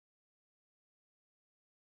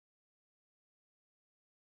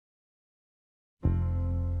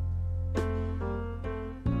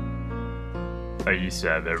I used to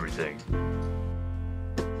have everything.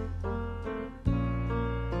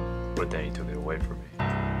 But then he took it away from me.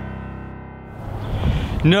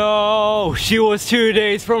 No, she was 2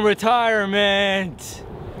 days from retirement.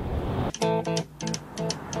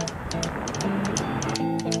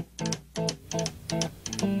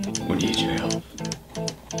 We need your help.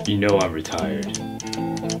 You know I'm retired.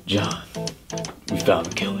 John, we found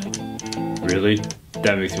the killer. Really?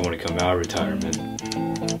 That makes me want to come out of retirement.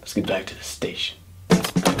 Let's get back to the station.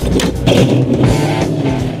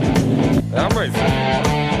 I'm ready.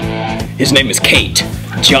 His name is Kate.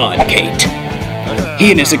 John Kate. He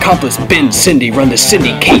and his accomplice Ben Cindy run the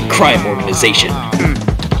Cindy Kate crime organization.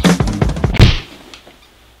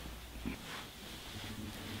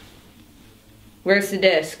 Where's the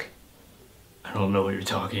disc? I don't know what you're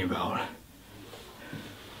talking about.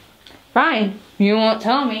 Fine, you won't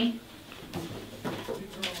tell me.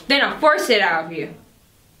 Then I'll force it out of you.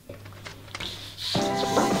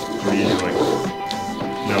 What are you doing?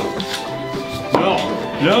 No. No!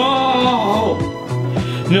 No!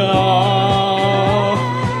 No!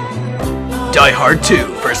 Die Hard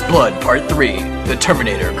 2, First Blood, Part 3. The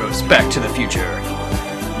Terminator goes back to the future.